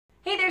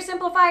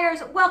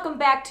Simplifiers, welcome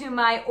back to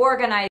my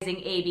organizing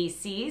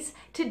ABCs.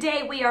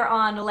 Today we are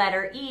on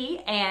letter E,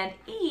 and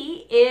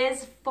E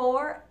is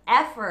for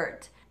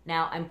effort.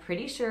 Now, I'm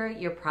pretty sure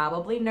you're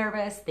probably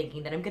nervous,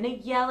 thinking that I'm gonna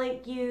yell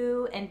at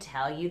you and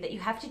tell you that you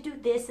have to do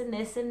this and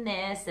this and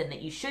this, and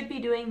that you should be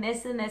doing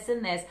this and this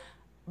and this,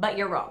 but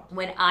you're wrong.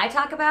 When I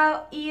talk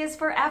about E is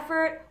for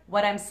effort,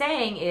 what I'm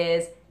saying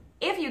is,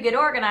 if you get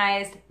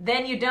organized,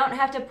 then you don't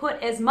have to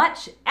put as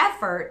much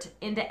effort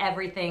into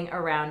everything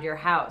around your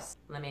house.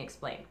 Let me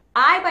explain.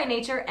 I, by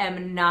nature,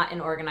 am not an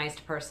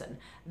organized person.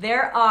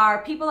 There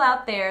are people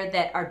out there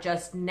that are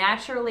just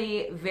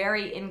naturally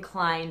very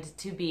inclined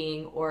to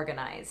being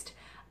organized.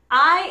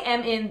 I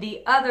am in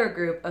the other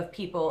group of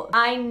people.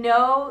 I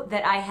know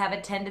that I have a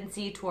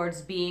tendency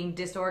towards being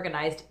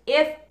disorganized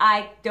if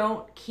I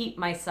don't keep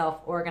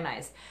myself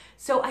organized.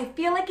 So I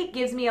feel like it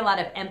gives me a lot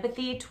of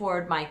empathy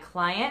toward my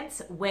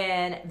clients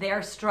when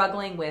they're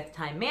struggling with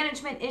time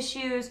management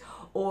issues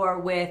or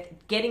with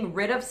getting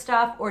rid of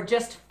stuff or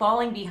just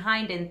falling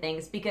behind in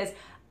things, because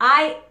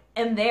I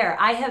am there.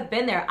 I have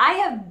been there. I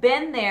have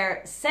been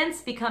there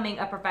since becoming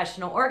a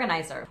professional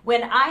organizer.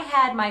 When I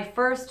had my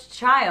first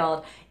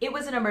child, it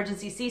was an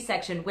emergency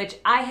C-section, which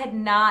I had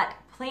not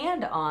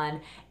planned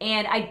on,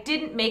 and I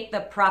didn't make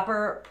the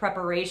proper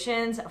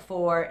preparations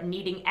for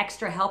needing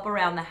extra help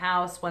around the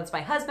house once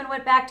my husband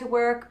went back to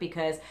work,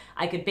 because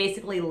I could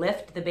basically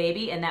lift the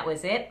baby and that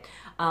was it.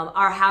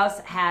 Our house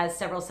has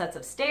several sets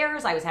of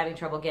stairs. I was having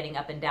trouble getting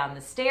up and down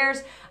the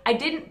stairs. I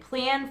didn't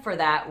plan for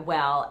that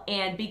well,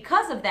 and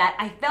because of that,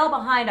 I fell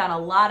behind on a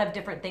lot of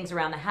different things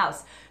around the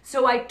house.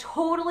 So I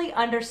totally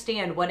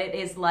understand what it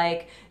is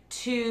like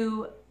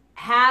to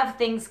have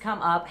things come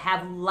up,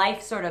 have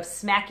life sort of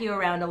smack you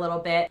around a little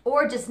bit,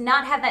 or just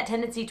not have that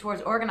tendency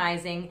towards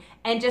organizing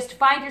and just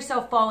find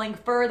yourself falling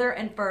further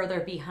and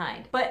further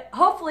behind. But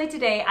hopefully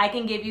today I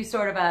can give you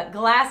sort of a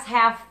glass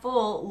half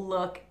full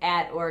look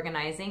at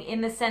organizing,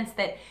 in the sense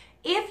that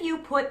if you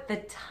put the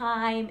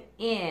time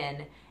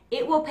in,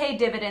 it will pay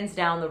dividends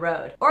down the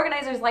road.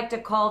 Organizers like to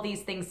call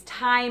these things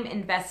time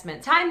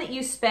investments, time that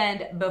you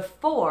spend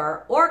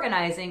before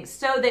organizing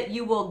so that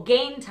you will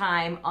gain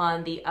time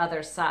on the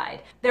other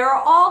side. There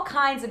are all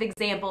kinds of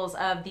examples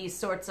of these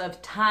sorts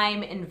of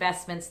time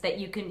investments that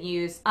you can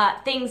use.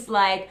 Things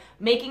like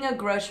making a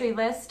grocery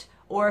list,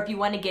 or if you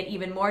want to get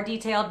even more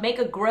detailed, make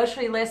a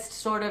grocery list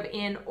sort of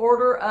in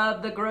order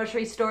of the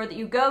grocery store that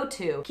you go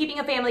to. Keeping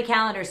a family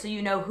calendar so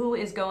you know who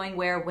is going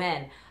where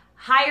when.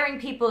 Hiring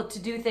people to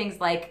do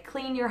things like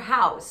clean your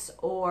house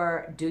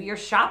or do your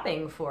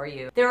shopping for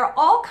you. There are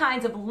all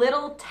kinds of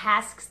little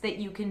tasks that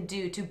you can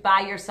do to buy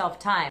yourself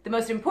time. The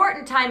most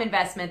important time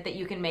investment that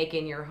you can make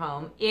in your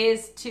home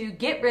is to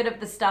get rid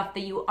of the stuff that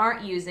you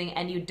aren't using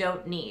and you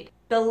don't need.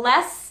 The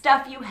less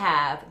stuff you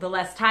have, the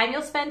less time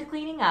you'll spend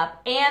cleaning up,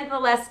 and the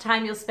less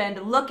time you'll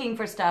spend looking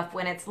for stuff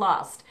when it's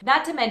lost.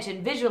 Not to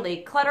mention,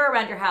 visually, clutter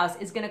around your house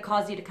is going to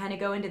cause you to kind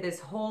of go into this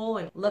hole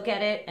and look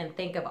at it and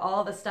think of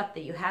all the stuff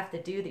that you have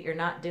to do that you're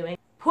not doing.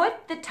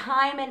 Put the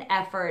time and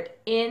effort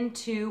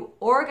into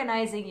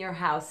organizing your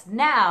house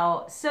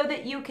now so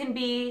that you can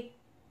be,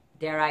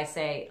 dare I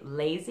say,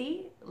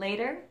 lazy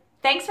later.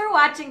 Thanks for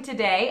watching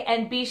today,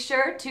 and be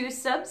sure to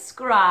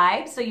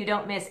subscribe so you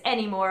don't miss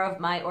any more of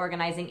my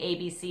organizing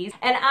ABCs.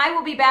 And I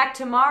will be back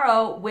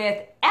tomorrow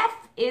with F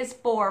is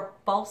for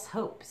false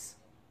hopes.